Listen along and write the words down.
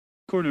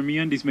corner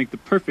MeUndies make the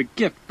perfect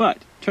gift, but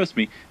trust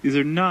me, these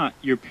are not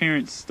your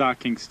parents'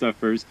 stocking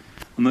stuffers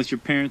unless your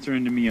parents are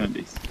into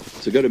MeUndies.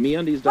 So go to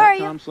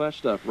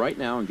MeUndies.com/stuff right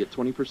now and get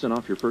 20%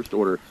 off your first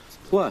order.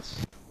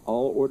 Plus,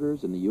 all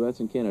orders in the U.S.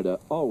 and Canada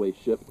always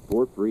ship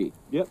for free.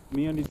 Yep,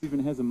 MeUndies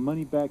even has a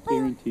money-back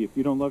guarantee. If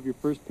you don't love your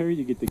first pair,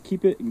 you get to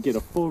keep it and get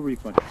a full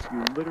refund.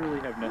 You literally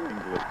have nothing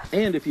to lose.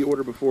 And if you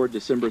order before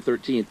December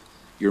 13th,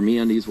 your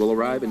MeUndies will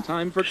arrive in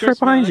time for Straight Christmas.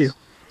 behind you.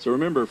 So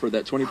remember, for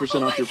that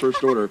 20% off your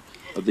first order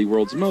of the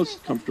world's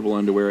most comfortable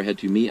underwear, head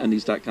to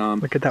MeUndies.com.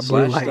 Look at that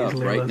blue light /stuff in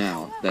right Layla's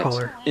now. That's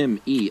collar.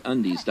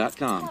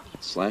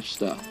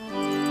 MEUndies.com/stuff.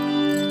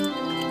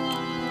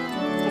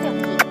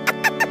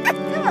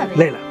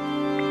 Layla.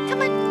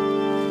 Come on.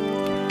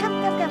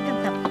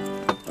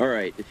 Come. All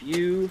right, if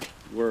you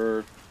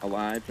were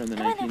alive from the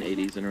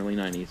 1980s and early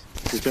 90s,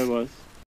 Which I was.